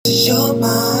is your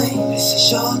mind, this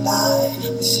is your life,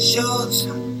 this is yours,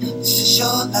 this is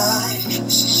your life,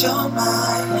 this is your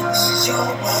mind, this is your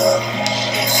world.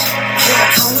 Yes.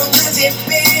 Yeah. How long has it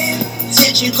been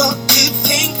since you got to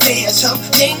think for yourself,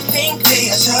 think for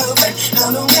yourself? And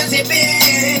how long has it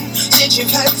been since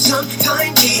you've had some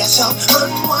time to yourself,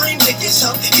 unwind with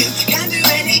yourself? You can do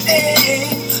anything,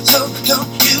 so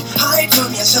don't you hide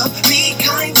from yourself. Be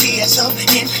kind to yourself,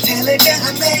 intelligent,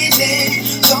 amazing.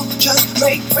 So just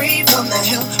break free from the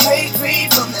hill, break free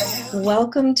from the hill.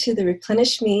 Welcome to the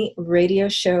Replenish Me radio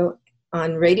show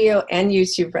on radio and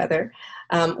YouTube,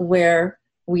 where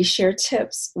we share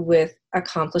tips with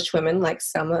accomplished women like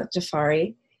Selma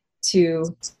Jafari to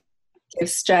give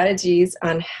strategies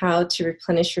on how to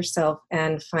replenish yourself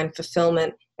and find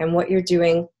fulfillment and what you're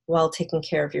doing while taking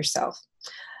care of yourself.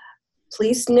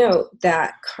 Please note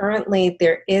that currently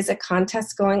there is a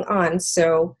contest going on,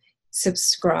 so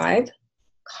subscribe,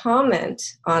 comment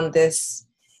on this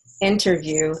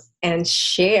interview, and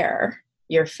share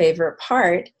your favorite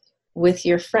part with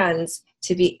your friends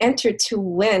to be entered to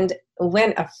win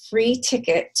a free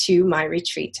ticket to my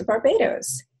retreat to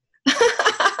Barbados.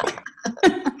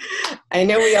 I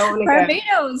know we all want to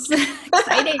Barbados.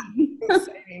 Exciting.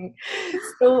 Exciting.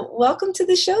 So welcome to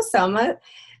the show, Selma.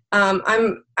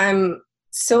 I'm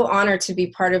so honored to be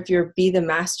part of your Be the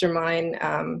Mastermind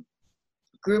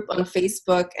group on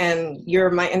Facebook, and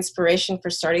you're my inspiration for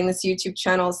starting this YouTube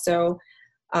channel. So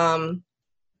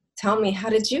tell me, how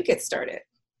did you get started?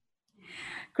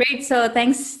 Great. So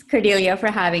thanks, Cordelia, for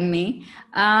having me.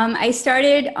 I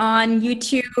started on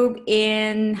YouTube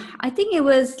in, I think it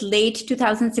was late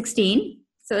 2016.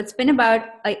 So it's been about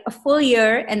a full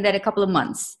year and then a couple of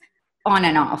months on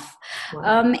and off.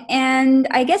 Wow. And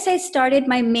I guess I started,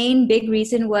 my main big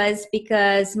reason was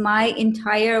because my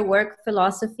entire work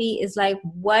philosophy is like,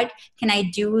 what can I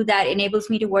do that enables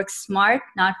me to work smart,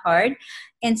 not hard?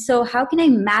 And so how can I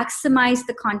maximize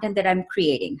the content that I'm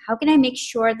creating? How can I make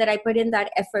sure that I put in that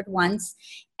effort once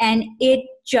and it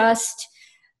just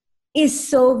is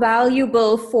so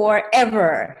valuable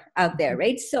forever out there,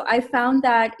 right? So I found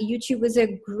that YouTube was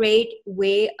a great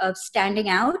way of standing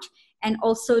out and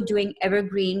also doing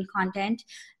evergreen content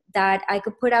that I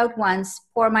could put out once,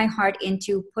 pour my heart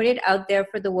into, put it out there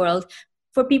for the world,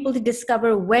 for people to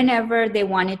discover whenever they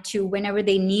wanted to, whenever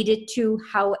they needed to,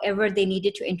 however they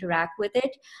needed to interact with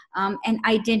it. And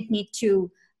I didn't need to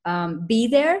be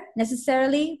there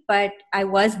necessarily, but I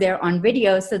was there on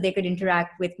video so they could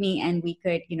interact with me and we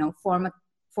could,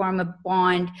 form a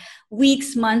bond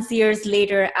weeks, months, years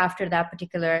later after that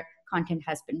particular content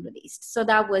has been released. So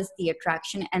that was the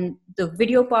attraction, and the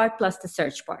video part plus the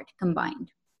search part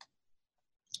combined.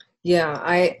 Yeah,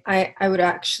 I would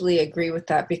actually agree with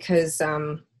that because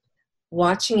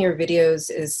watching your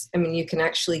videos is, you can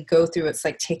actually go through, it's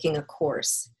like taking a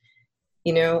course,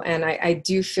 and I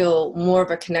do feel more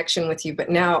of a connection with you, but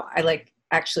now I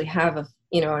actually have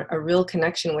a real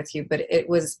connection with you, but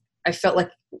I felt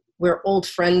like we're old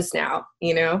friends now,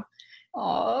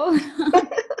 Oh,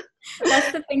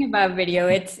 that's the thing about video.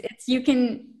 It's you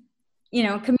can,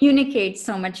 communicate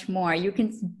so much more. You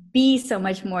can be so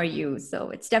much more you. So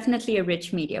it's definitely a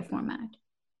rich media format.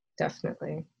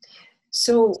 Definitely.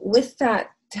 So with that,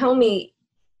 tell me,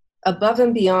 above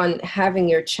and beyond having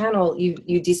your channel,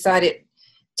 you decided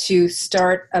to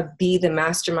start a Be the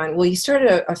Mastermind. Well, you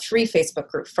started a free Facebook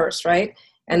group first, right?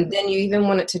 And then you even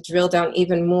wanted to drill down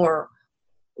even more.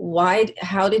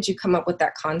 How did you come up with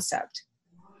that concept?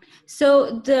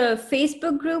 So the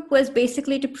Facebook group was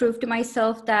basically to prove to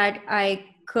myself that I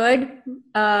could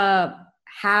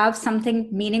have something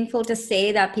meaningful to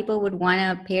say that people would want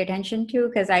to pay attention to,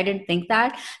 because I didn't think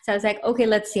that. So I was like, okay,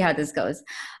 let's see how this goes.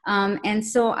 And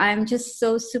so I'm just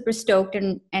so super stoked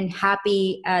and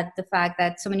happy at the fact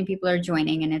that so many people are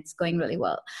joining and it's going really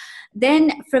well.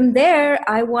 Then from there,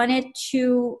 I wanted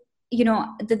to,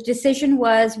 the decision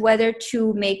was whether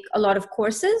to make a lot of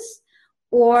courses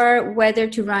or whether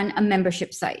to run a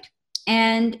membership site.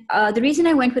 And the reason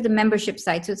I went with a membership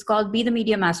site, so it's called Be the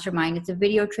Media Mastermind. It's a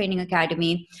video training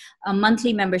academy, a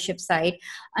monthly membership site.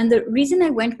 And the reason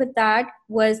I went with that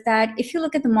was that if you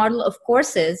look at the model of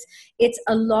courses, it's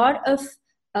a lot of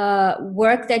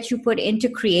work that you put in to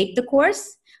create the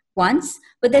course once,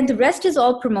 but then the rest is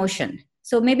all promotion.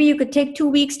 So maybe you could take 2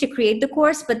 weeks to create the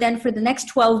course, but then for the next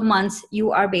 12 months,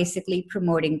 you are basically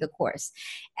promoting the course.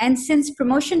 And since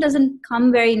promotion doesn't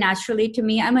come very naturally to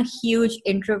me, I'm a huge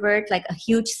introvert, like a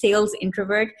huge sales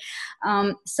introvert.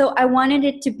 So I wanted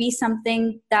it to be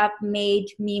something that made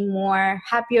me more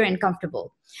happier and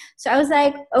comfortable. So I was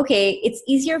like, okay, it's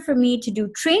easier for me to do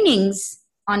trainings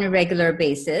on a regular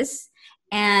basis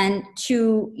and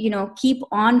to, keep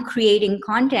on creating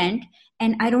content.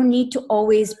 And I don't need to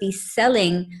always be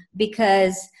selling,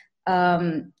 because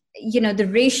the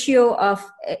ratio of,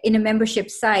 in a membership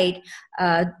site,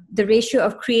 the ratio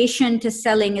of creation to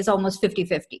selling is almost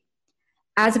 50-50,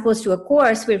 as opposed to a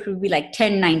course where it would be like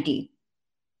 10-90,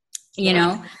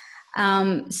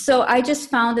 so I just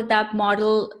found that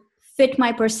model fit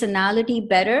my personality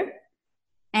better.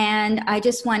 And I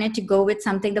just wanted to go with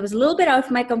something that was a little bit out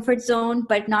of my comfort zone,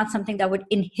 but not something that would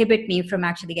inhibit me from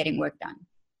actually getting work done.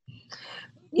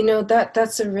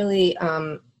 That's a really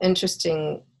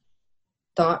interesting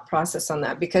thought process on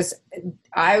that, because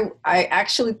I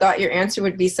actually thought your answer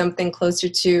would be something closer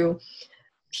to,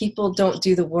 people don't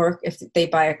do the work if they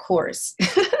buy a course.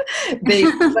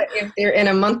 But if they're in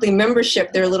a monthly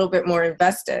membership, they're a little bit more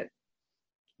invested.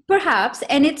 Perhaps,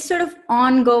 and it's sort of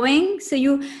ongoing. So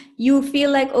you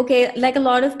feel like, okay, like a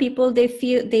lot of people, they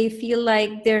feel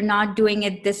like they're not doing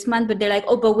it this month, but they're like,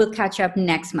 oh, but we'll catch up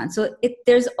next month. So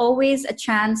there's always a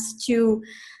chance to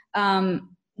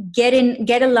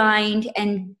get aligned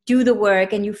and do the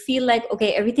work, and you feel like,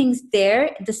 okay, everything's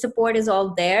there, the support is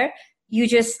all there. You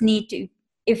just need to,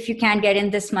 if you can't get in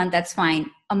this month, that's fine,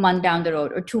 a month down the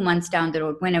road or 2 months down the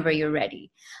road, whenever you're ready.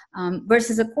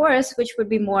 Versus a course, which would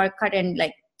be more cut and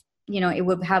like, it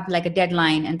would have like a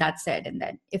deadline, and that's it. And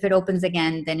then if it opens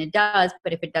again, then it does.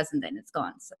 But if it doesn't, then it's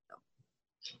gone. So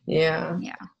yeah.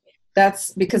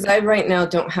 That's because I right now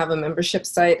don't have a membership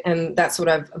site, and that's what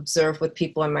I've observed with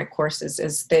people in my courses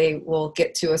is they will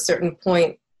get to a certain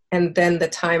point and then the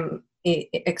time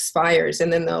expires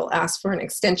and then they'll ask for an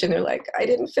extension. They're like, I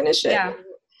didn't finish it. Yeah.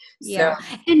 Yeah.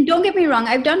 And don't get me wrong,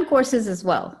 I've done courses as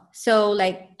well. So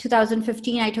like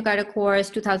 2015, I took out a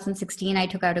course. 2016, I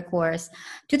took out a course.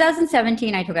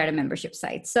 2017, I took out a membership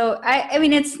site. So I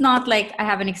mean, it's not like I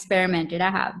haven't experimented. I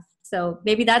have. So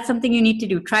maybe that's something you need to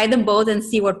do. Try them both and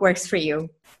see what works for you.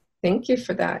 Thank you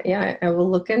for that. Yeah, I will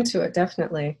look into it,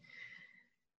 definitely.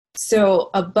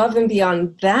 So above and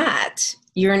beyond that,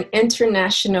 you're an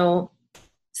international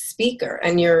speaker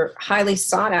and you're highly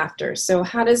sought after. So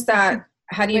how do you...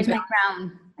 Where's my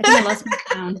crown? I think I lost my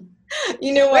crown.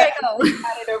 You know what? I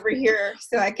had it over here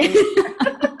so I can...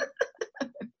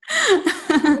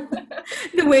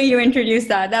 The way you introduced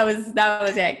that was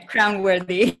like crown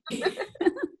worthy.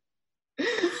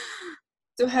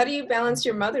 So how do you balance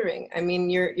your mothering? I mean,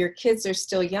 your kids are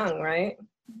still young, right?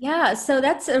 Yeah, so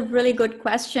that's a really good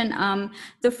question.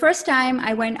 The first time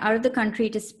I went out of the country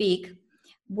to speak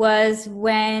was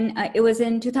when it was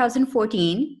in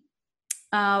 2014.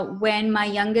 When my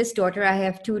youngest daughter, I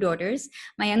have two daughters,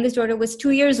 my youngest daughter was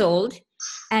 2 years old.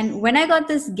 And when I got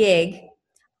this gig,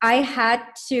 I had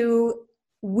to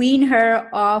wean her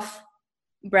off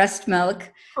breast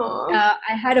milk. I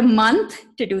had a month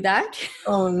to do that.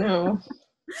 Oh, no.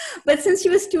 But since she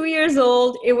was 2 years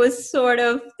old, it was sort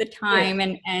of the time.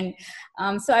 Yeah.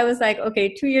 And so I was like,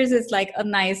 okay, 2 years is like a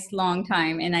nice long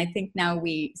time. And I think now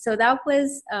so that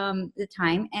was the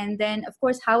time. And then, of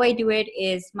course, how I do it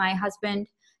is my husband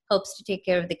helps to take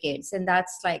care of the kids. And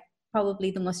that's like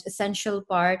probably the most essential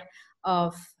part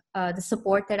of the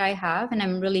support that I have. And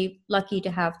I'm really lucky to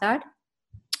have that.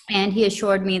 And he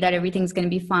assured me that everything's going to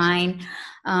be fine.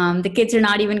 The kids are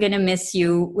not even going to miss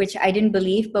you, which I didn't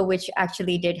believe, but which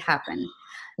actually did happen,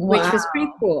 which was pretty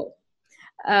cool.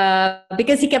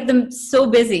 Because he kept them so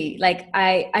busy. Like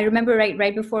I remember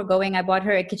right before going, I bought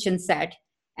her a kitchen set.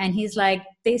 And he's like,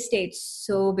 they stayed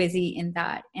so busy in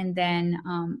that. And then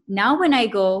now when I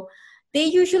go, they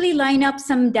usually line up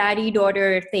some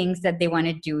daddy-daughter things that they want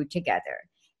to do together.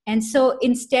 And so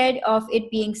instead of it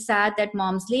being sad that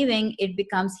mom's leaving, it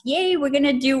becomes, yay, we're going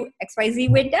to do XYZ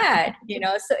with dad,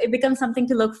 so it becomes something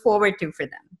to look forward to for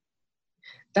them.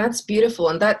 That's beautiful.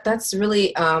 And that's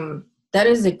really, that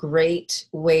is a great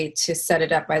way to set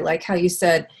it up. I like how you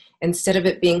said, instead of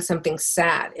it being something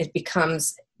sad, it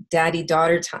becomes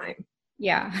daddy-daughter time.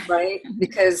 Yeah. Right?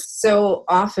 Because so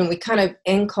often we kind of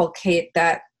inculcate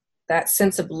that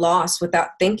sense of loss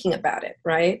without thinking about it,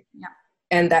 right? Yeah.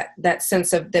 And that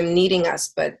sense of them needing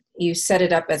us, but you set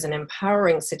it up as an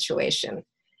empowering situation.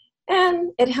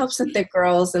 And it helps that they're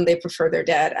girls and they prefer their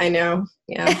dad. I know.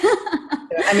 Yeah.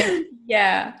 I mean,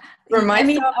 yeah.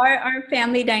 Our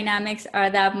family dynamics are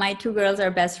that my two girls are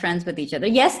best friends with each other.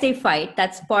 Yes, they fight.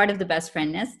 That's part of the best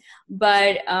friendness.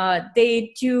 But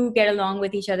they do get along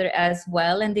with each other as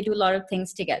well. And they do a lot of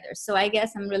things together. So I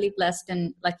guess I'm really blessed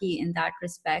and lucky in that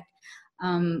respect,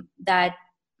 that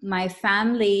my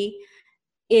family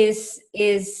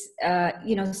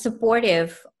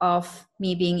supportive of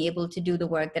me being able to do the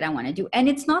work that I want to do. And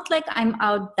it's not like I'm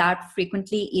out that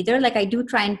frequently either. Like I do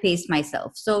try and pace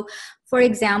myself. So for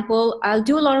example, I'll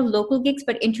do a lot of local gigs,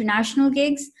 but international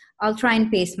gigs, I'll try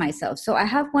and pace myself. So I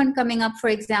have one coming up, for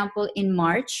example, in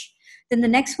March. Then the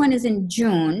next one is in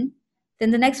June.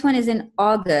 Then the next one is in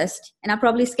August. And I'll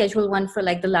probably schedule one for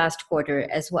like the last quarter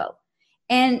as well.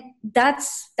 And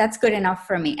that's good enough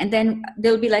for me. And then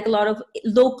there'll be like a lot of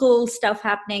local stuff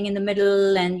happening in the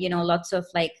middle, and, lots of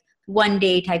like one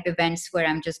day type events where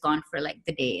I'm just gone for like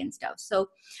the day and stuff. So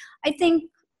I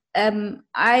think I'm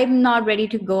not ready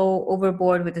to go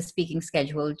overboard with the speaking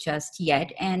schedule just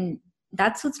yet. And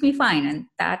that suits me fine. And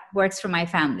that works for my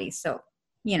family. So,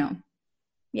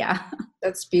 yeah.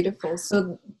 That's beautiful.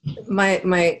 So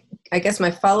I guess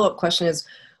my follow-up question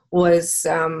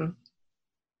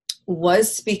was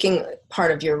speaking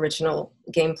part of your original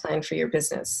game plan for your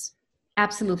business?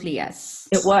 Absolutely, yes.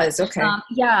 It was, okay.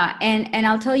 Yeah, and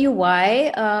I'll tell you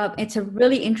why. It's a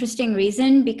really interesting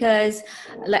reason because,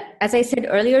 as I said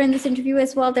earlier in this interview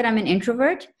as well, that I'm an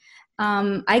introvert.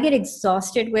 I get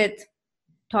exhausted with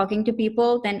talking to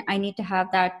people. Then I need to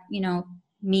have that,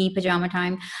 me pajama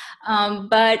time.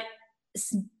 But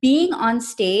being on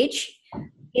stage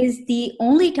is the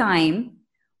only time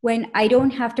when I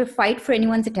don't have to fight for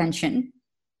anyone's attention.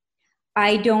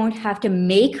 I don't have to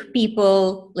make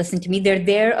people listen to me. They're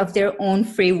there of their own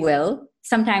free will,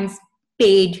 sometimes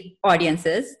paid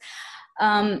audiences.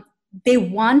 They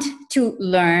want to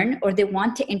learn or they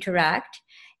want to interact.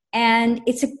 And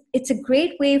it's a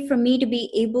great way for me to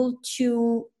be able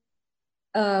to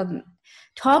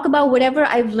talk about whatever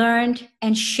I've learned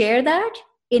and share that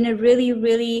in a really,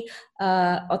 really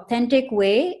authentic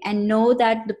way, and know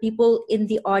that the people in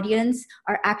the audience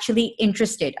are actually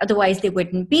interested. Otherwise, they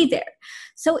wouldn't be there.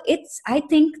 So I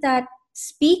think that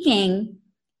speaking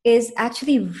is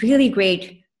actually really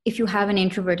great if you have an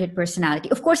introverted personality.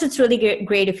 Of course, it's really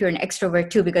great if you're an extrovert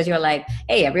too, because you're like,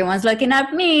 hey, everyone's looking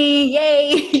at me.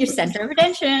 Yay, you're center of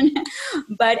attention.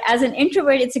 But as an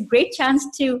introvert, it's a great chance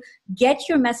to get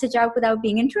your message out without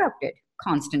being interrupted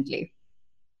constantly.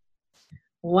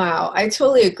 Wow, I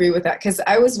totally agree with that, because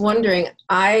I was wondering,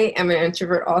 I am an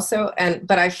introvert also,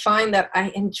 but I find that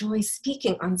I enjoy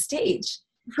speaking on stage.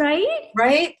 Right?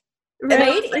 Right?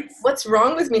 Like, what's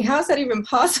wrong with me? How is that even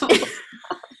possible?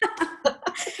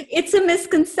 It's a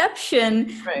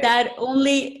misconception that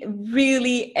only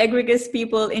really egregious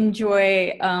people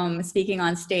enjoy speaking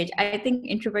on stage. I think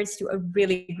introverts do a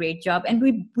really great job, and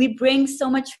we bring so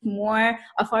much more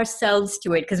of ourselves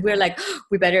to it, because we're like,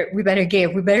 we better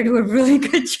do a really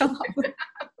good job.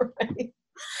 Right.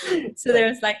 So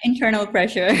there's like internal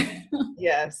pressure.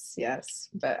 Yes,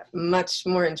 but much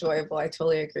more enjoyable. I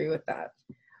totally agree with that.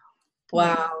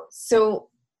 Wow. So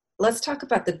let's talk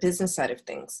about the business side of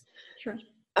things. Sure.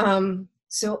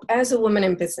 So as a woman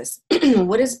in business,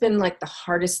 what has been like the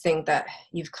hardest thing that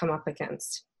you've come up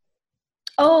against?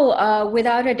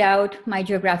 Without a doubt, my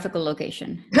geographical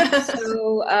location.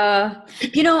 So,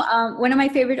 one of my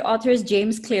favorite authors,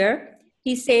 James Clear,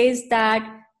 he says that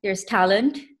there's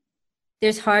talent,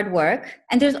 there's hard work,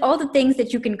 and there's all the things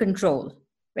that you can control,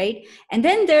 right? And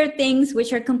then there are things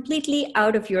which are completely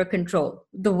out of your control.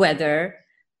 The weather,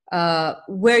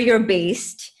 where you're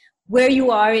based, where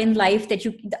you are in life,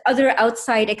 the other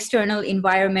outside external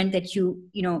environment that you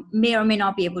may or may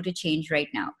not be able to change right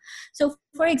now. So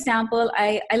for example,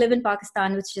 I live in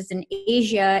Pakistan, which is in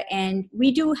Asia, and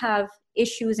we do have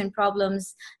issues and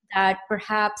problems that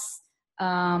perhaps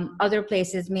other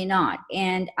places may not.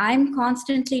 And I'm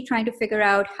constantly trying to figure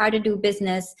out how to do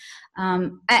business.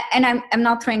 And I'm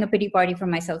not throwing a pity party for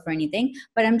myself or anything,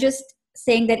 but I'm just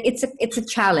saying that it's a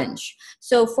challenge.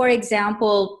 So for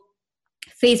example,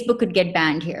 Facebook could get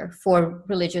banned here for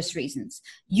religious reasons.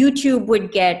 YouTube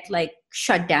would get like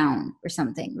shut down or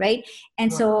something, right?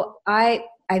 And so I've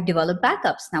developed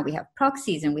backups. Now we have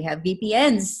proxies and we have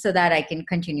VPNs so that I can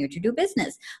continue to do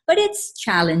business. But it's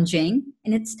challenging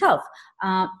and it's tough.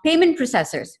 Payment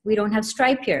processors. We don't have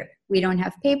Stripe here. We don't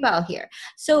have PayPal here.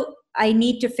 So I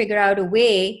need to figure out a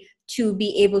way to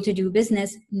be able to do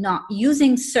business not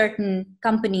using certain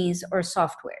companies or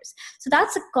softwares. So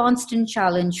that's a constant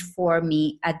challenge for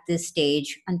me at this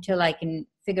stage until I can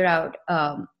figure out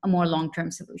a more long-term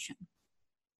solution.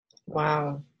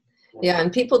 Wow. Yeah,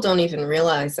 and people don't even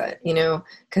realize that,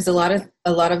 because a lot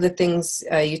of the things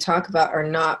you talk about are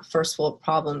not first world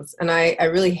problems. And I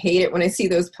really hate it when I see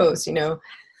those posts,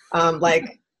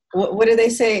 like, what do they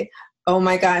say? Oh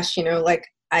my gosh, like,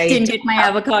 I didn't get my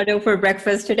avocado for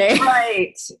breakfast today.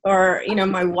 Right. Or,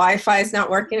 my Wi-Fi is not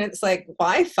working. It's like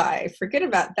Wi-Fi, forget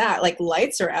about that. Like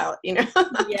lights are out, Yeah.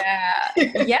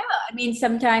 Yeah. I mean,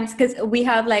 sometimes because we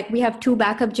have two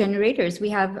backup generators. We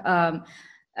have,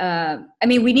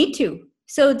 we need to.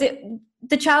 So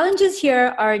the challenges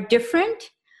here are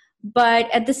different, but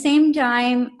at the same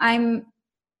time, I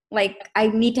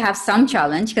need to have some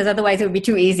challenge because otherwise it would be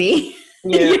too easy.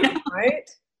 Yeah. Right.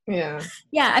 Yeah.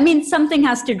 Yeah. I mean, something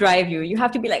has to drive you. You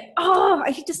have to be like, oh, I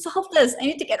need to solve this. I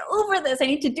need to get over this. I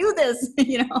need to do this,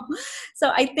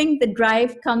 So I think the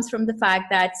drive comes from the fact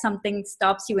that something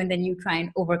stops you and then you try and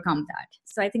overcome that.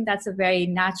 So I think that's a very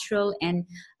natural and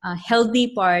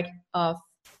healthy part of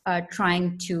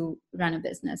trying to run a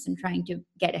business and trying to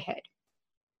get ahead.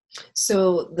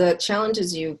 So the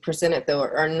challenges you presented, though,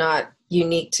 are not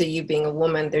unique to you being a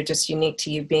woman. They're just unique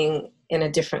to you being in a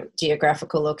different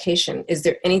geographical location. Is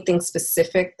there anything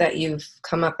specific that you've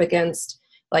come up against,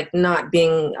 like not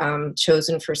being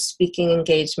chosen for speaking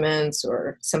engagements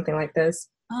or something like this?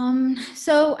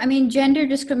 Gender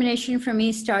discrimination for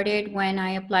me started when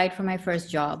I applied for my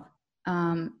first job.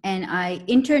 And I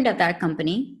interned at that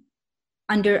company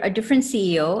under a different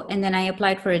CEO. And then I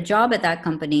applied for a job at that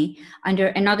company under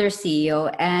another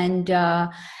CEO. And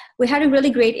we had a really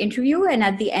great interview. And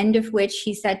at the end of which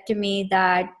he said to me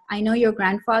that, I know your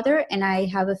grandfather and I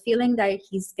have a feeling that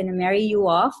he's going to marry you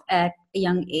off at a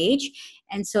young age.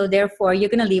 And so therefore you're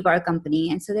going to leave our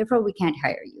company. And so therefore we can't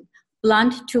hire you.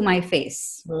 Blunt to my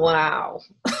face. Wow.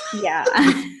 Yeah.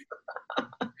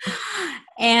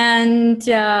 And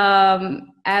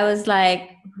I was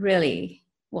like, really?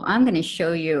 Well, I'm going to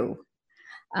show you.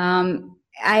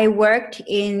 I worked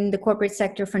in the corporate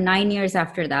sector for 9 years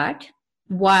after that,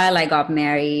 while I got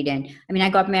married. And I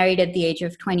got married at the age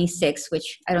of 26,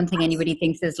 which I don't think anybody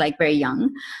thinks is like very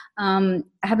young. I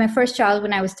had my first child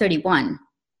when I was 31.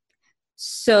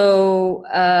 So,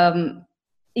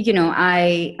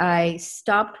 I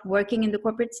stopped working in the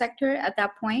corporate sector at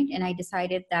that point, and I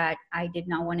decided that I did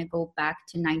not want to go back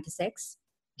to 9 to 6.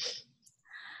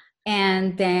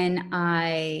 And then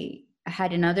I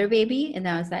had another baby, and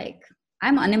I was like,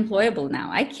 I'm unemployable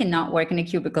now. I cannot work in a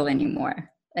cubicle anymore.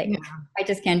 I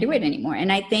just can't do it anymore.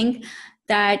 And I think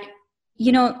that,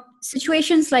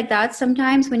 situations like that,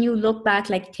 sometimes when you look back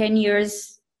like 10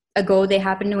 years ago, they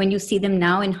happened. When you see them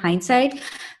now in hindsight,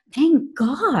 thank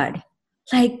God.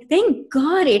 Thank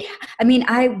God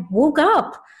I woke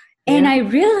up and I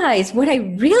realized what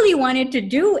I really wanted to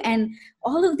do. And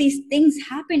all of these things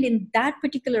happened in that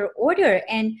particular order.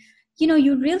 And,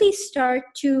 you really start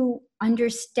to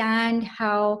understand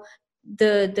how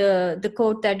the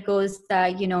quote that goes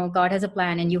that, God has a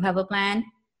plan and you have a plan,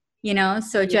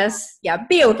 so just,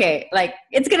 be okay.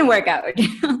 It's going to work out.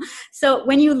 So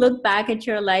when you look back at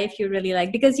your life, you really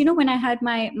because, when I had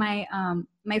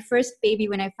my first baby,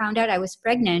 when I found out I was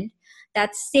pregnant,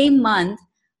 that same month,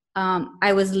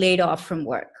 I was laid off from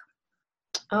work.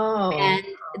 Oh. And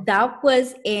that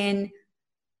was in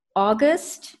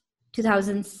August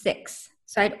 2006.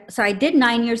 So I did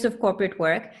 9 years of corporate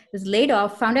work, was laid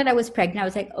off, found out I was pregnant. I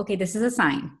was like, okay, this is a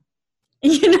sign.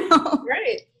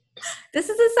 Right. This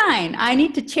is a sign. I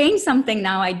need to change something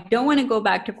now. I don't want to go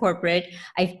back to corporate.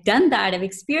 I've done that. I've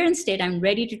experienced it. I'm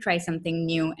ready to try something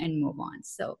new and move on.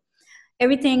 So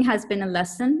everything has been a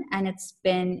lesson, and it's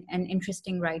been an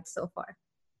interesting ride so far.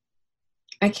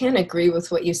 I can't agree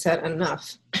with what you said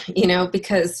enough,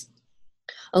 because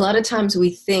a lot of times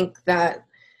we think that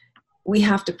we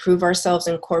have to prove ourselves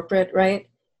in corporate, right?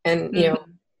 And,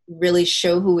 really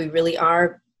show who we really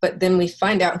are. But then we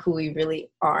find out who we really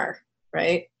are,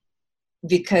 right?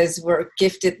 Because we're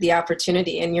gifted the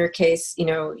opportunity. In your case,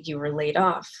 you were laid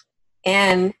off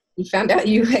and you found out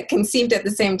you had conceived at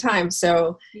the same time.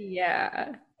 So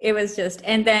yeah, it was just,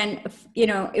 and then,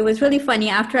 it was really funny.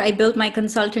 After I built my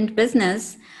consultant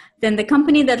business, then the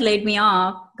company that laid me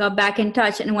off got back in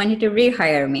touch and wanted to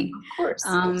rehire me. Of course.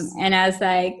 And I was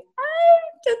like,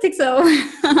 I don't think so.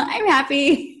 I'm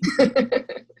happy.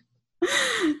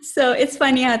 So it's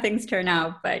funny how things turn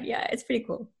out, but yeah, it's pretty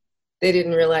cool. They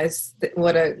didn't realize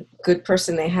what a good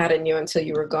person they had in you until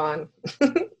you were gone.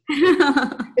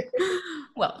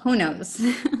 Well, who knows?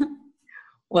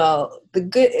 Well, but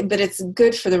it's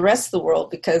good for the rest of the world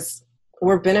because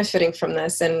we're benefiting from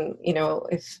this. And,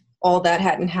 if all that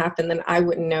hadn't happened, then I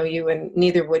wouldn't know you and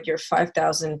neither would your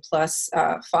 5,000 plus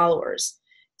followers.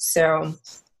 So.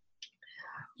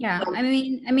 Yeah.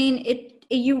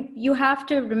 You have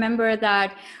to remember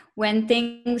that when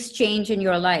things change in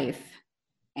your life,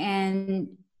 and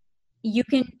you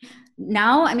can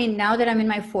now that I'm in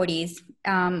my 40s,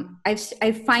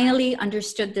 I've finally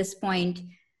understood this point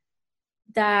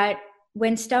that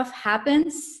when stuff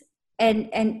happens and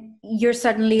you're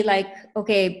suddenly like,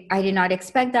 okay, I did not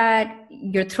expect that,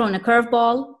 you're thrown a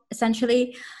curveball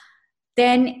essentially,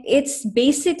 then it's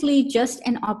basically just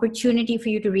an opportunity for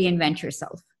you to reinvent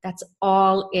yourself. That's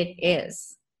all it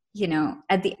is. You know,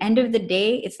 at the end of the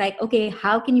day, it's like, okay,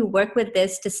 how can you work with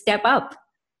this to step up?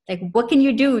 Like, what can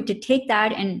you do to take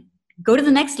that and go to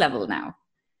the next level now?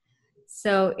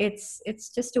 So it's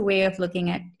just a way of looking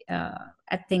at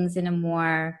things in a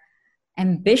more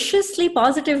ambitiously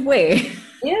positive way.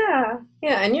 Yeah,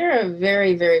 and you're a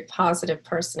very, very positive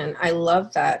person, and I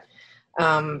love that.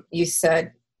 You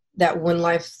said that when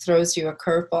life throws you a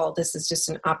curveball, this is just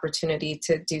an opportunity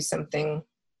to do something,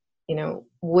 you know,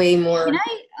 way more.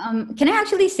 Can I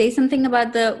actually say something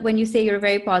about when you say you're a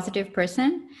very positive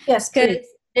person? Yes, please.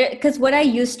 Because what I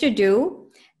used to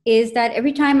do is that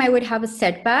every time I would have a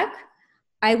setback,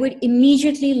 I would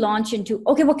immediately launch into,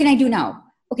 okay, what can I do now?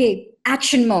 Okay,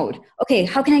 action mode. Okay,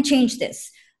 how can I change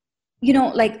this? You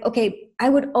know, like, okay, I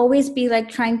would always be like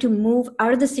trying to move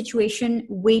out of the situation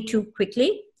way too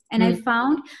quickly. And I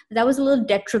found that was a little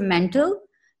detrimental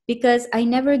because I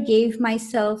never gave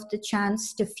myself the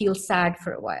chance to feel sad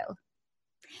for a while.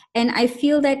 And I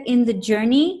feel that in the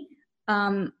journey,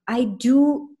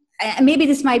 maybe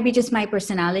this might be just my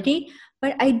personality,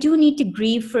 but I do need to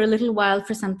grieve for a little while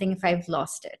for something if I've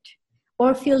lost it,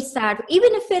 or feel sad,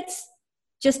 even if it's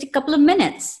just a couple of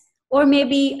minutes, or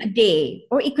maybe a day,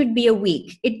 or it could be a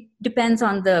week. It depends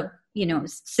on the, you know,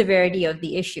 severity of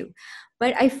the issue.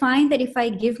 But I find that if I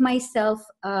give myself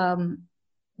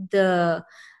the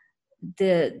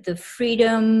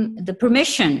freedom, the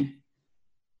permission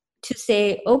to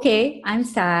say, okay, I'm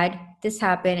sad, this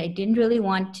happened, I didn't really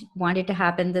want it to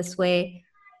happen this way.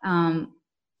 I'm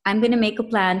going to make a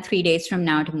plan 3 days from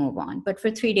now to move on. But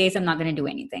for 3 days, I'm not going to do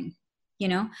anything, you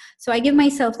know? So I give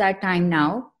myself that time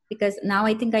now, because now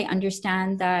I think I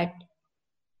understand that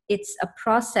it's a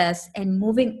process, and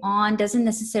moving on doesn't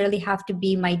necessarily have to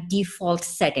be my default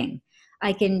setting.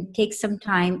 I can take some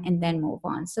time and then move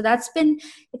on. So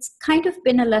it's kind of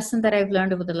been a lesson that I've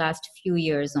learned over the last few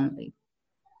years only,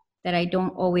 that I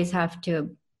don't always have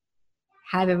to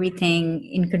have everything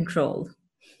in control.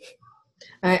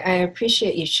 I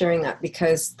appreciate you sharing that,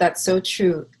 because that's so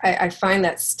true. I find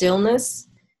that stillness,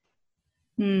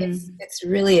 it's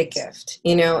really a gift,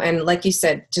 you know, and like you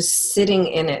said, just sitting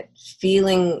in it,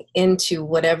 feeling into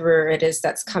whatever it is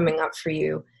that's coming up for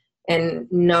you, and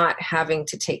not having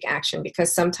to take action,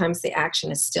 because sometimes the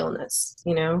action is stillness,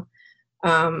 you know.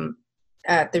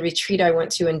 At the retreat I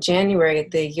went to in January,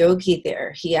 the yogi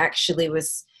there, he actually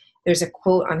there's a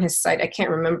quote on his site, I can't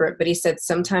remember it, but he said,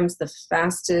 sometimes the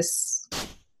fastest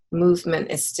movement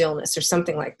is stillness, or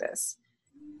something like this.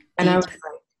 And I was like,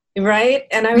 right?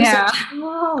 And I was like,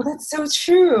 oh, that's so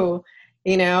true,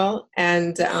 you know?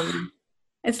 And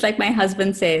it's like my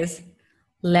husband says,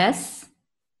 less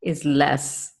is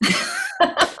less.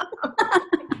 I'm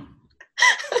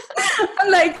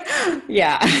like,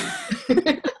 yeah.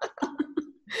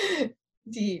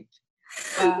 Deep.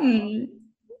 Wow.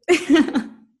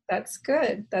 That's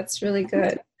good. That's really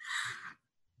good.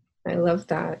 I love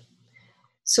that.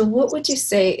 So what would you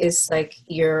say is like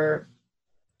your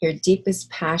deepest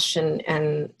passion,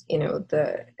 and, you know,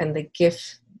 the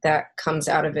gift that comes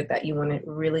out of it that you want to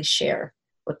really share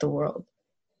with the world?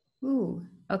 Ooh,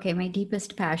 okay. My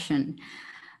deepest passion.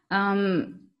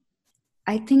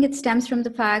 I think it stems from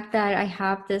the fact that I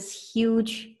have this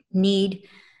huge need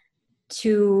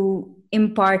to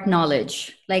impart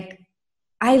knowledge. Like,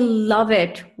 I love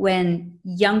it when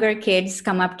younger kids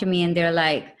come up to me and they're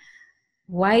like,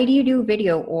 why do you do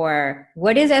video? Or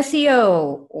what is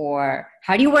SEO? Or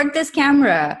how do you work this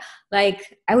camera?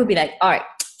 Like, I would be like, all right,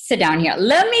 sit down here.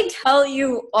 Let me tell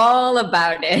you all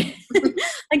about it.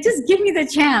 Like, just give me the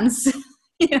chance.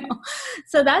 You know?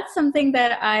 So that's something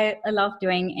that I love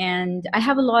doing. And I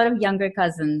have a lot of younger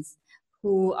cousins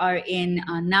who are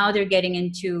now they're getting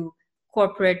into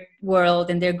corporate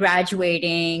world, and they're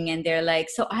graduating, and they're like,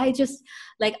 so I just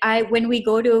like, when we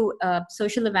go to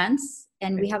social events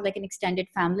and we have like an extended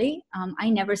family, I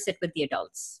never sit with the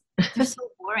adults. They're so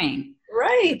boring.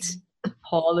 Right.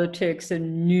 Politics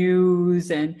and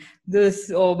news and this,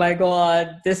 oh my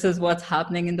God, this is what's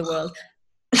happening in the world.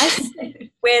 I sit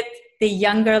with the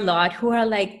younger lot who are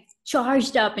like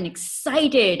charged up and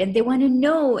excited, and they want to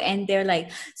know, and they're like,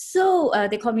 so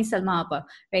they call me Salma Appa,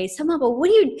 right? Salma Appa,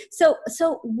 so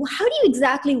how do you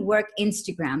exactly work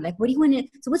Instagram? Like, what do you want to,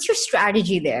 so what's your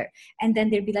strategy there? And then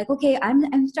they'd be like, okay,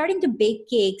 I'm starting to bake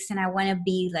cakes and I want to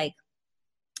be like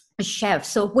a chef.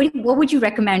 So what would you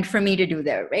recommend for me to do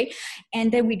there, right?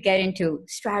 And then we'd get into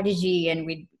strategy, and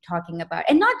we'd talking about,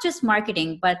 and not just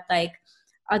marketing, but like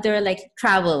other like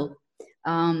travel,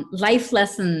 life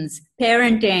lessons,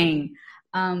 parenting.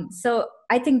 So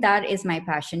I think that is my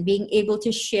passion, being able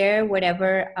to share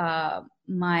whatever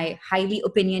my highly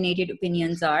opinionated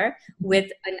opinions are with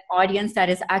an audience that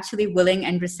is actually willing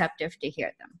and receptive to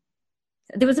hear them.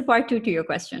 So there was a part 2 to your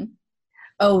question.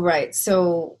 Oh, right.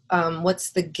 So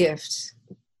what's the gift?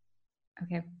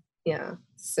 Okay. Yeah.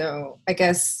 So I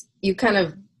guess you kind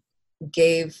of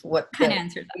gave what kind of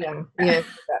answered that. Yeah, you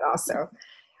answered that also.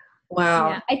 Wow.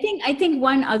 Yeah, I think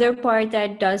one other part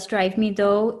that does drive me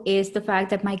though is the fact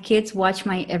that my kids watch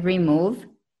my every move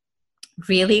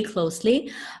really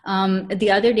closely. The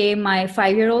other day, my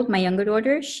 5-year-old, my younger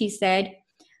daughter, she said,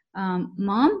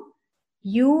 Mom,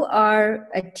 you are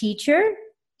a teacher,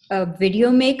 a video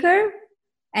maker,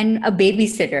 and a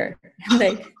babysitter. I'm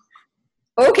like,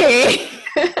 okay.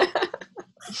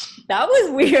 That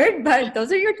was weird, but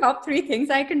those are your top 3 things.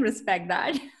 I can respect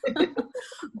that.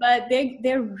 But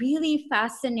they're really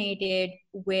fascinated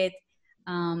with,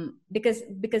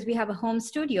 because we have a home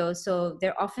studio, so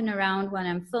they're often around when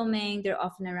I'm filming. They're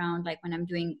often around like when I'm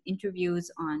doing interviews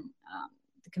on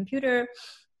the computer.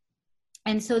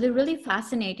 And so they're really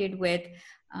fascinated with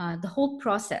the whole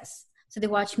process. So they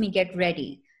watch me get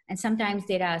ready. And sometimes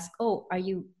they'd ask, oh, are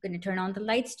you going to turn on the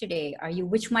lights today?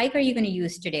 Which mic are you going to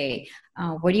use today?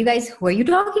 Who are you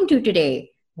talking to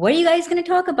today? What are you guys going to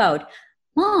talk about?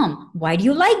 Mom, why do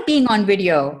you like being on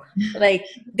video? Like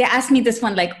they ask me this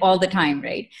one like all the time,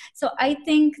 right? So I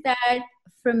think that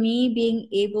for me, being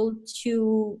able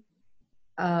to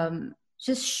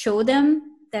just show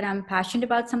them that I'm passionate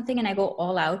about something and I go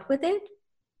all out with it,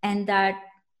 and that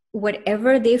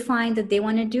whatever they find that they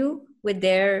want to do with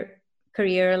their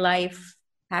career, life,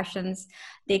 passions,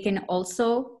 they can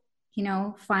also,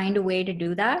 find a way to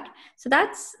do that. So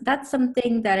that's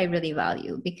something that I really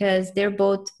value, because they're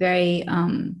both very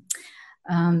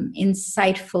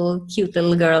insightful, cute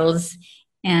little girls.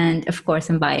 And of course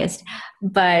I'm biased,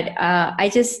 but I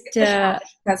just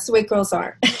that's the way girls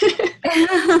are.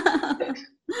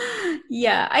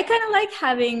 Yeah, I kind of like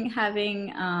having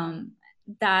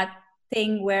that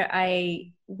thing where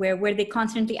they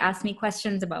constantly ask me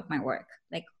questions about my work,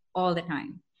 like all the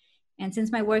time. And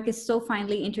since my work is so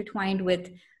finely intertwined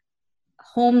with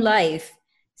home life,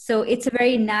 so it's a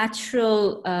very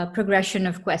natural progression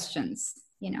of questions.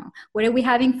 What are we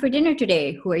having for dinner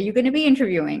today? Who are you going to be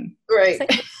interviewing? Right. It's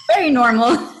like very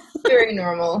normal. Very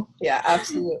normal. Yeah,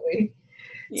 absolutely.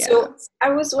 Yeah. So I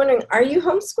was wondering, are you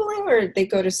homeschooling or they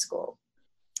go to school?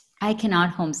 I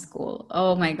cannot homeschool.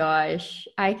 Oh my gosh.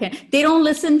 They don't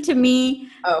listen to me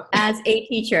as a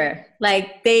teacher.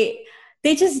 Like they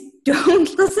just don't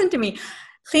listen to me.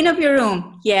 Clean up your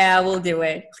room. Yeah, we'll do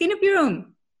it. Clean up your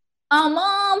room. Oh,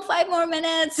 Mom, 5 more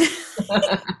minutes.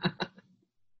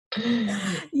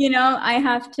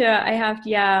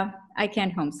 I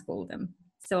can't homeschool them.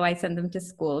 So I send them to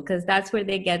school because that's where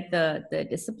they get the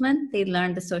discipline. They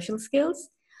learn the social skills.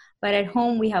 But at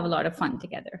home, we have a lot of fun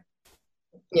together.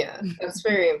 Yeah, that's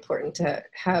very important to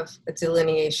have a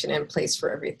delineation in place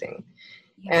for everything.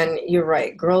 Yeah. And you're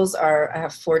right. I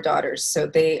have 4 daughters, so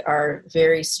they are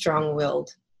very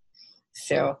strong-willed.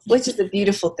 So, which is a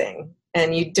beautiful thing.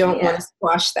 And you don't want to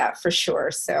squash that for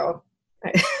sure. So,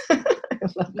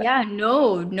 yeah,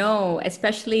 no,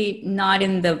 especially not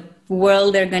in the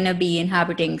world they're going to be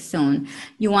inhabiting soon.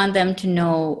 You want them to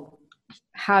know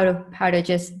how to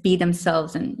just be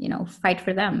themselves and, fight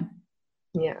for them.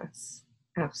 Yes,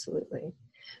 absolutely.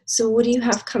 So what do you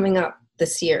have coming up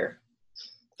this year?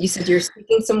 You said you're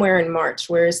speaking somewhere in March.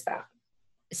 Where is that?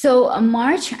 So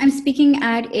March, I'm speaking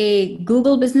at a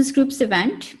Google Business Groups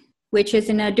event, which is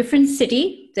in a different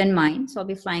city than mine. So I'll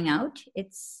be flying out.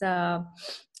 It's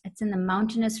in the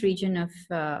mountainous region of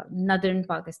northern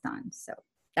Pakistan. So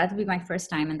that'll be my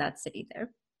first time in that city there.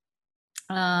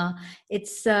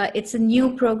 It's a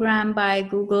new program by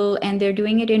Google, and they're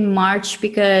doing it in March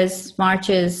because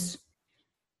March is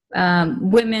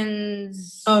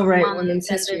women's Women's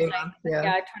History Month. Yeah, a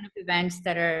ton of events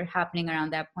that are happening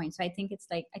around that point. So I think it's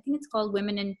called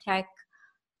Women in Tech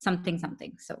something.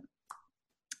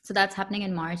 So that's happening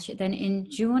in March. Then in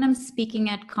June, I'm speaking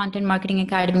at Content Marketing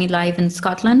Academy Live in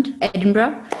Scotland,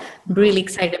 Edinburgh. I'm really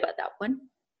excited about that one.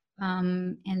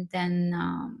 And then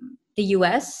the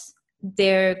US,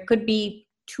 there could be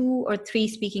 2 or 3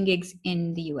 speaking gigs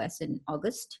in the US in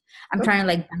August. I'm trying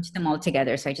to bunch them all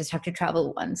together, so I just have to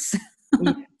travel once.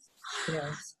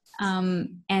 Yes.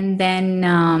 And then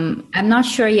I'm not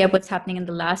sure yet what's happening in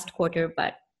the last quarter,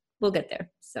 but we'll get there.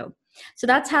 So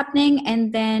that's happening.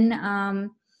 And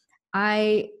then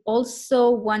I also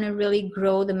want to really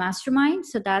grow the mastermind.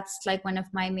 So that's like one of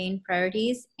my main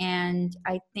priorities. And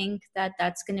I think that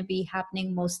that's going to be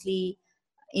happening mostly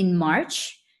in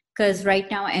March, because right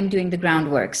now I'm doing the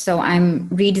groundwork. So I'm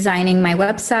redesigning my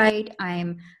website.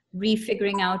 I'm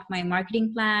refiguring out my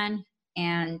marketing plan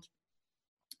and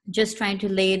just trying to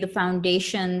lay the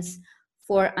foundations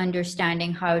for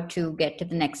understanding how to get to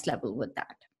the next level with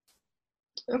that.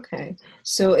 Okay.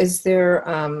 So is there,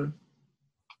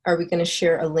 are we going to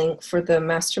share a link for the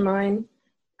mastermind?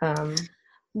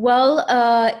 Well,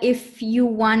 if you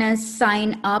want to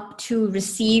sign up to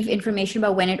receive information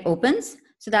about when it opens,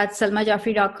 so that's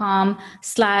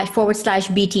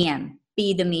salmajaffrey.com//BTM,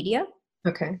 be the media.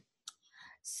 Okay.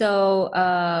 So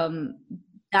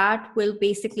that will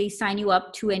basically sign you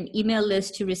up to an email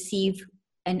list to receive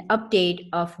an update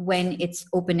of when it's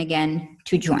open again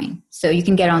to join. So you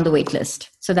can get on the wait list.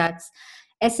 So that's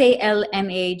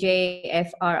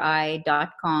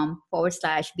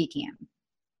salmajffri.com/BTM.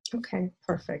 Okay,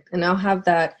 perfect. And I'll have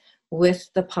that with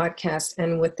the podcast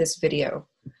and with this video.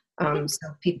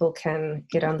 So people can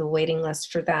get on the waiting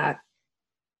list for that.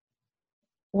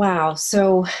 Wow.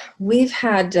 So we've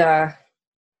had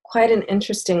quite an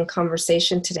interesting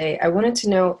conversation today. I wanted to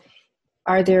know,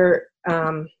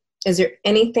 is there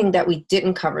anything that we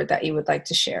didn't cover that you would like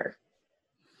to share?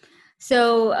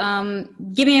 So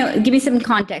give me some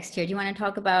context here. Do you want to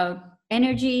talk about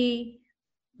energy,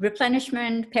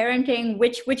 replenishment, parenting?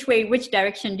 Which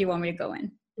direction do you want me to go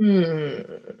in?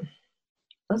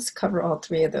 Let's cover all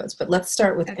three of those, but let's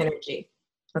start with energy.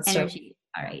 Energy.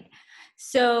 All right.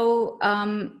 So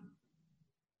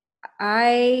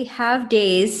I have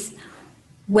days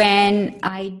when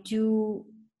I do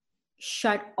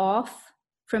shut off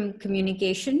from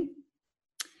communication,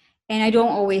 and I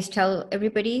don't always tell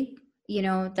everybody,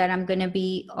 that I'm going to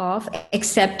be off,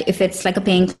 except if it's like a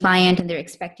paying client and they're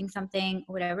expecting something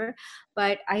or whatever.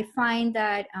 But I find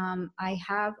that I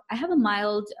have a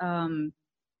mild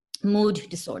mood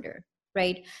disorder,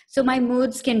 right? So my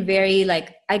moods can vary.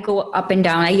 Like I go up and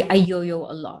down. I yo-yo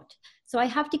a lot. So I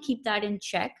have to keep that in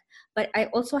check. But I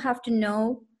also have to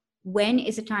know when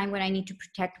is a time when I need to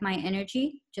protect my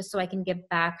energy, just so I can get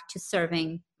back to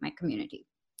serving my community.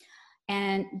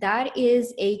 And that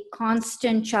is a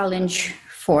constant challenge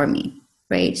for me,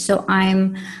 right? So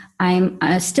I'm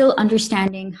still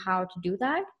understanding how to do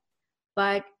that,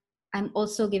 but I'm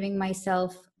also giving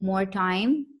myself more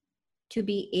time to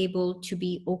be able to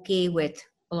be okay with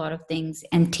a lot of things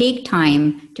and take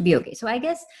time to be okay. So I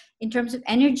guess in terms of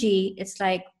energy, it's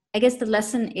like, I guess the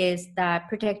lesson is that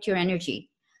protect your energy,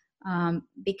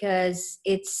 because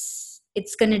it's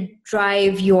going to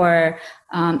drive your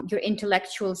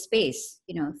intellectual space,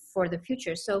 for the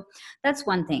future. So that's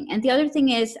one thing. And the other thing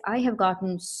is I have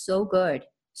gotten so good,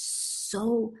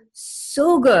 so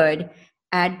good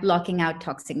at blocking out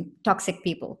toxic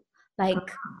people. Like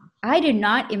I did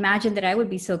not imagine that I would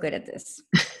be so good at this.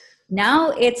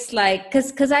 Now it's like,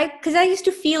 cause I used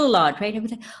to feel a lot, right? I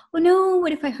was like, oh no,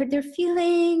 what if I hurt their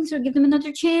feelings or give them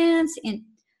another chance? And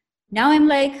now I'm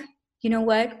like, you know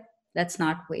what? Let's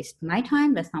not waste my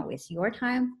time. Let's not waste your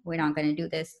time. We're not going to do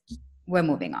this. We're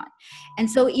moving on. And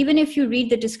so even if you read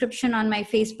the description on my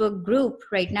Facebook group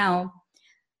right now,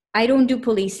 I don't do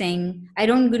policing. I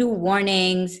don't do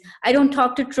warnings. I don't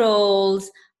talk to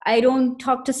trolls. I don't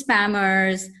talk to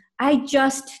spammers. I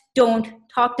just don't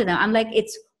talk to them. I'm like,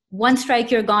 it's one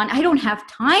strike, you're gone. I don't have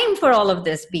time for all of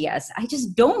this BS. I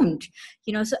just don't,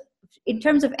 so in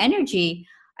terms of energy,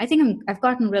 I think I've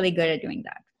gotten really good at doing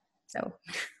that. So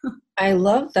I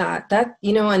love that,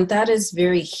 and that is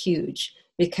very huge,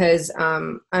 because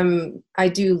I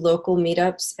do local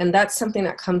meetups, and that's something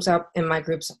that comes up in my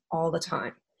groups all the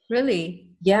time. Really?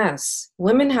 Yes.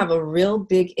 Women have a real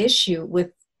big issue with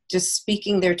just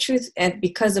speaking their truth. And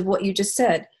because of what you just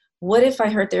said, what if I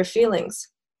hurt their feelings?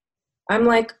 I'm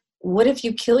like, what if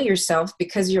you kill yourself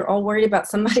because you're all worried about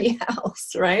somebody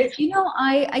else, right?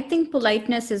 I think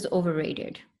politeness is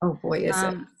overrated. Oh boy, is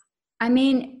it? I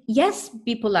mean, yes,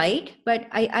 be polite, but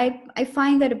I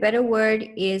find that a better word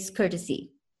is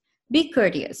courtesy. Be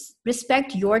courteous.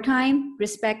 Respect your time,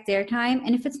 respect their time.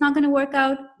 And if it's not going to work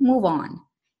out, move on.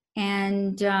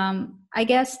 And I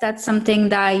guess that's something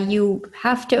that you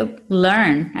have to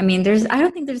learn. I mean, I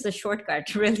don't think there's a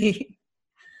shortcut, really.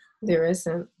 There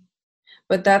isn't.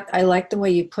 But I like the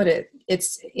way you put it.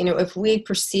 It's, if we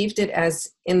perceived it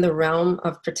as in the realm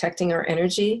of protecting our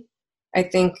energy, I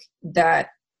think that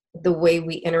the way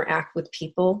we interact with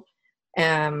people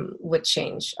would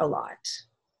change a lot.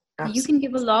 Absolutely. You can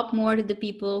give a lot more to the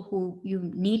people who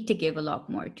you need to give a lot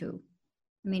more to.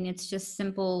 I mean, it's just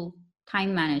simple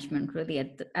time management, really.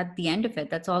 At the end of it,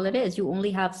 that's all it is. You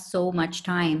only have so much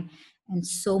time and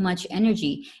so much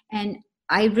energy. And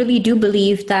I really do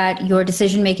believe that your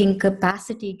decision making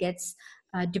capacity gets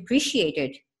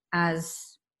depreciated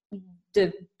as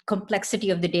the complexity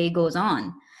of the day goes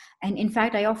on. And in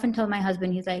fact, I often tell my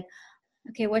husband, he's like,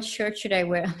 okay, what shirt should I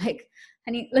wear? I'm like,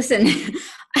 honey, listen,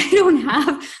 I don't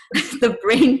have the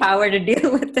brain power to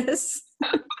deal with this.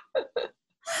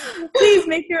 Please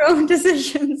make your own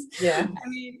decisions. Yeah. I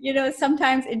mean, you know,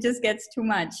 sometimes it just gets too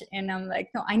much. And I'm like,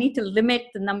 no, I need to limit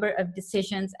the number of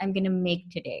decisions I'm going to make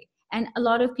today. And a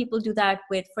lot of people do that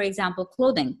with, for example,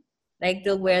 clothing. Like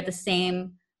they'll wear the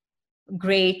same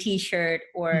gray t-shirt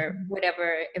or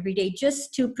whatever every day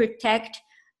just to protect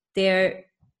their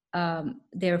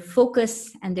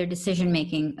focus and their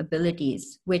decision-making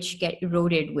abilities, which get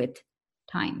eroded with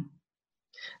time.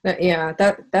 Yeah,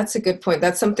 that's a good point.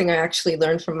 That's something I actually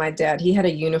learned from my dad. He had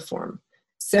a uniform.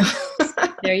 So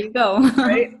there you go.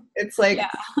 Right? It's like,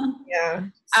 yeah.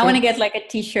 I want to get like a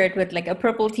t-shirt with like a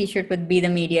purple t-shirt with Be the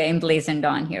Media emblazoned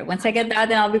on here. Once I get that,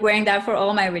 then I'll be wearing that for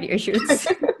all my video shoots.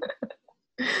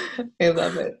 I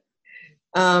love it.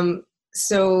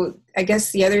 So I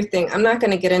guess the other thing, I'm not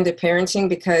going to get into parenting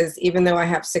because even though I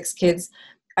have 6 kids,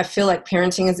 I feel like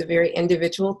parenting is a very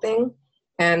individual thing,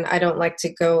 and I don't like to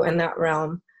go in that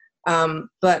realm.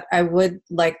 But I would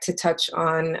like to touch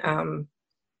on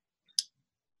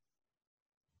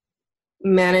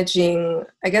managing,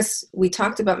 I guess we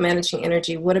talked about managing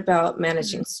energy. What about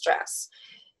managing stress?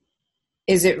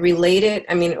 Is it related?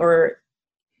 I mean, or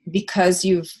because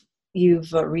you've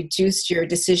reduced your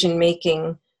decision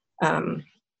making,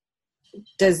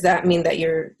 does that mean that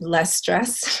you're less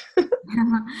stressed?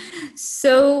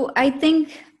 So I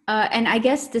think, and I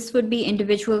guess this would be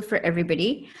individual for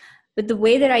everybody, but the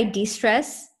way that I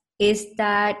de-stress is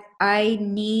that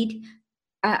I'm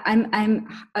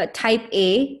a type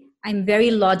A. I'm very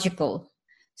logical.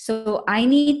 So I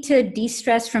need to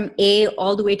de-stress from A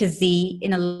all the way to Z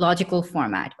in a logical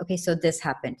format. Okay, so this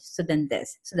happened. So then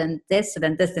this. So then this. So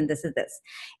then this. And this is this.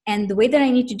 And the way that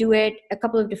I need to do it, a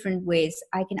couple of different ways.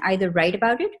 I can either write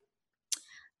about it.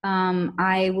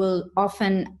 I will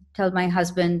often tell my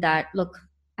husband that, look,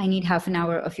 I need half an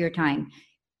hour of your time.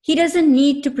 He doesn't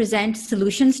need to present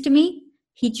solutions to me.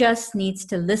 He just needs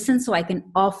to listen so I can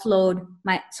offload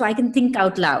so I can think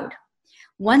out loud.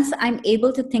 Once I'm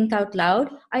able to think out loud,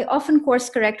 I often course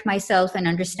correct myself and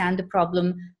understand the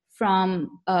problem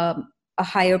from a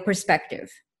higher perspective,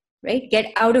 right?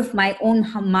 Get out of my own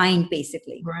mind,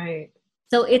 basically. Right.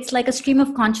 So it's like a stream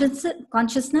of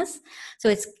consciousness.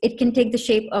 So it can take the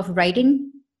shape of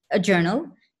writing a journal.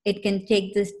 It can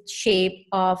take the shape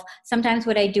of, sometimes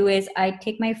what I do is I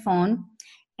take my phone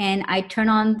and I turn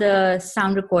on the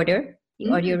sound recorder,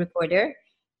 the audio recorder,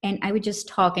 and I would just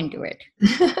talk into it.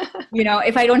 You know,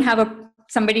 if I don't have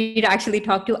somebody to actually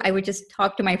talk to, I would just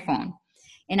talk to my phone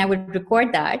and I would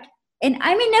record that. And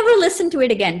I may never listen to it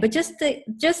again, but just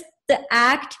the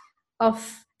act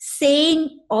of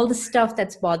saying all the stuff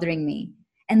that's bothering me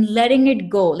and letting it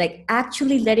go, like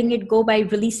actually letting it go by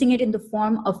releasing it in the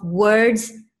form of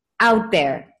words out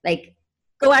there, like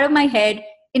go out of my head,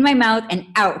 in my mouth, and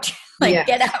out, like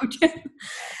get out.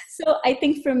 So I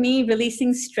think for me,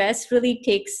 releasing stress really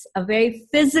takes a very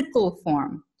physical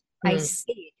form. I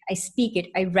say it, I speak it,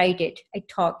 I write it, I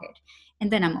talk it,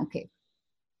 and then I'm okay.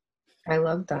 I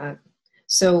love that.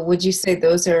 So would you say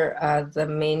those are the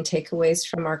main takeaways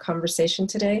from our conversation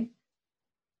today?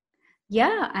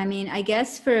 Yeah, I mean, I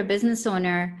guess for a business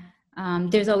owner,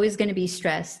 there's always going to be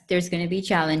stress. There's going to be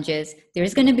challenges.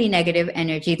 There's going to be negative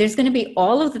energy. There's going to be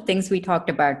all of the things we talked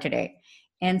about today.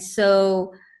 And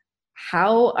so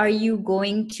how are you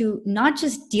going to not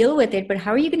just deal with it, but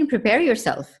how are you going to prepare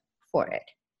yourself for it?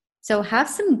 So have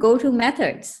some go-to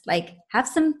methods, like have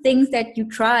some things that you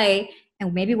try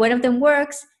and maybe one of them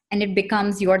works and it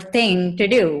becomes your thing to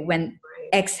do. When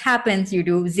X happens, you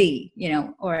do Z, you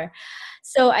know, or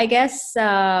so I guess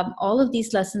all of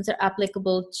these lessons are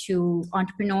applicable to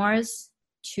entrepreneurs,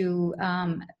 to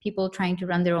people trying to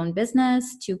run their own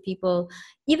business, to people,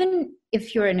 even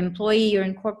if you're an employee, you're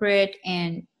in corporate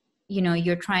and you know,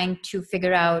 you're trying to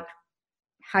figure out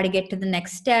how to get to the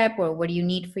next step or what do you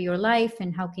need for your life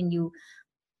and how can you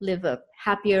live a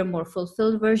happier, more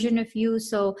fulfilled version of you.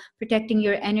 So protecting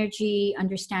your energy,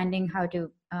 understanding how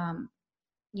to,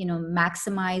 you know,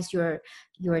 maximize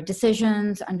your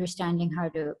decisions, understanding how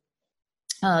to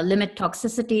limit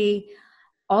toxicity.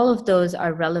 All of those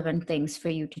are relevant things for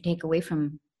you to take away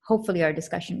from hopefully our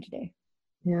discussion today.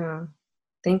 Yeah.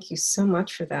 Thank you so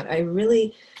much for that. I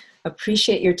really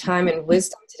appreciate your time and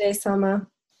wisdom today, Selma.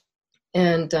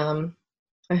 And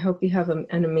I hope you have an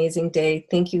amazing day.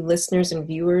 Thank you, listeners and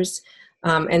viewers.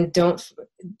 And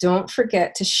don't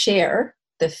forget to share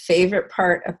the favorite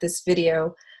part of this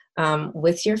video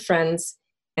with your friends,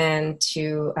 and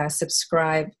to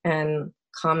subscribe and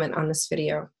comment on this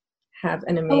video. Have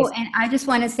an amazing. Oh, and I just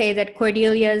want to say that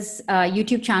Cordelia's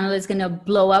YouTube channel is going to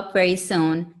blow up very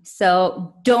soon.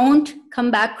 So don't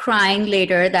come back crying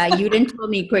later that you didn't tell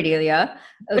me, Cordelia.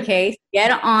 Okay,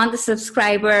 get on the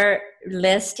subscriber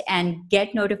list and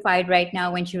get notified right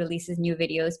now when she releases new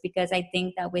videos, because I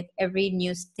think that with every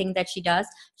new thing that she does,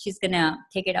 she's going to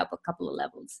take it up a couple of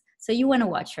levels. So you want to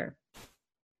watch her.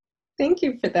 Thank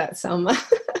you for that, Selma.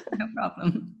 No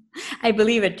problem. I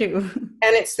believe it too.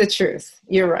 And it's the truth.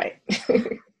 You're right.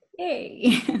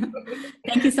 Yay.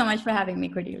 Thank you so much for having me,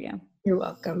 Cordelia. You're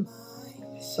welcome.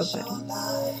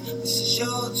 Bye-bye. This is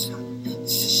your time.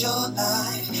 This is your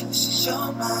life. This is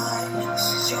your mind.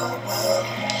 This is your world.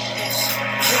 Yes.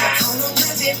 How long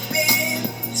has it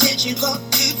been since you got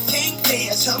to think for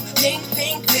yourself? Think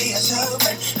for yourself.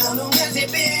 And how long has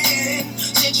it been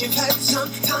since you've had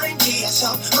some time to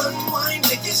yourself? Unwind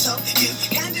with yourself. You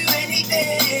can do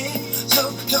anything.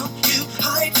 So don't you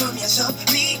hide from yourself.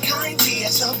 Be kind to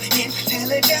yourself.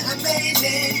 Intelligent,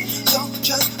 amazing. So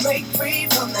just break free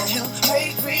from the hell.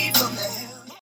 Break free from the hell.